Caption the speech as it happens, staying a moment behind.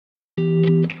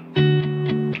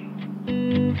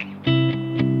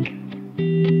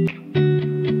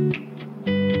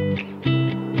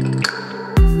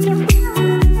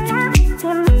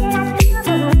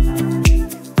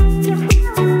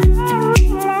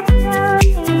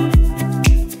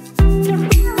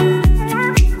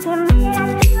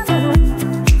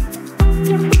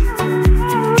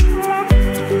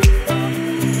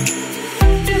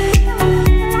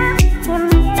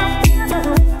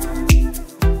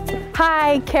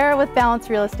Kara with Balance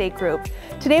Real Estate Group.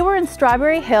 Today we're in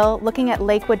Strawberry Hill looking at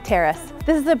Lakewood Terrace.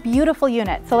 This is a beautiful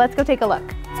unit, so let's go take a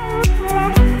look.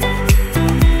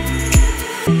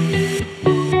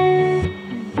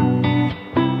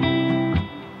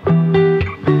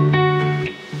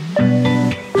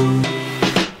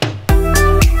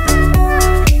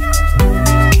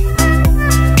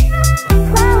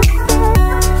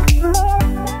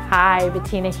 Hi,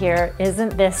 Bettina here.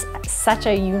 Isn't this such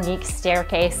a unique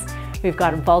staircase? We've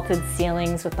got vaulted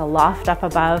ceilings with the loft up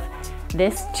above.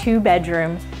 This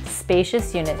 2-bedroom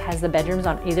spacious unit has the bedrooms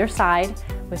on either side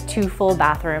with 2 full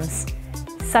bathrooms.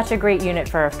 Such a great unit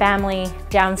for a family,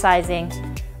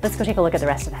 downsizing. Let's go take a look at the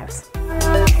rest of the house.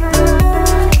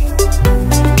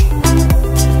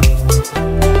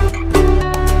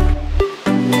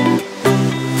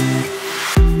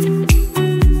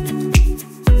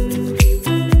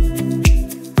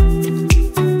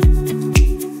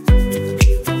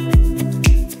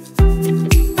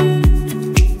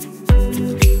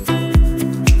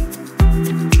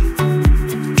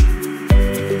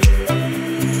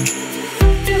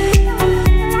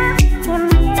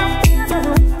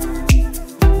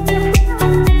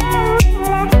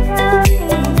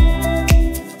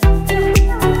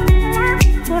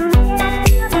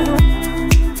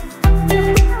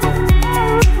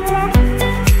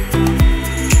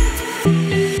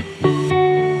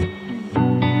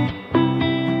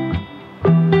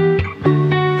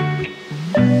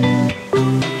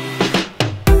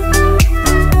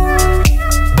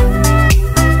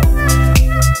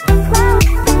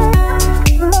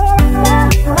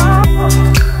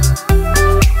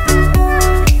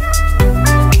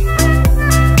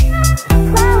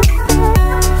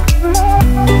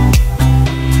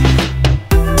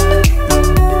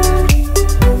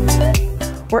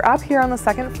 We're up here on the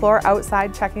 2nd floor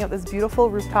outside checking out this beautiful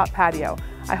rooftop patio.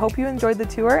 I hope you enjoyed the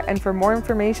tour, and for more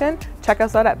information, check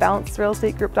us out at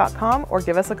balancerealestategroup.com or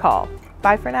give us a call.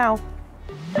 Bye for now.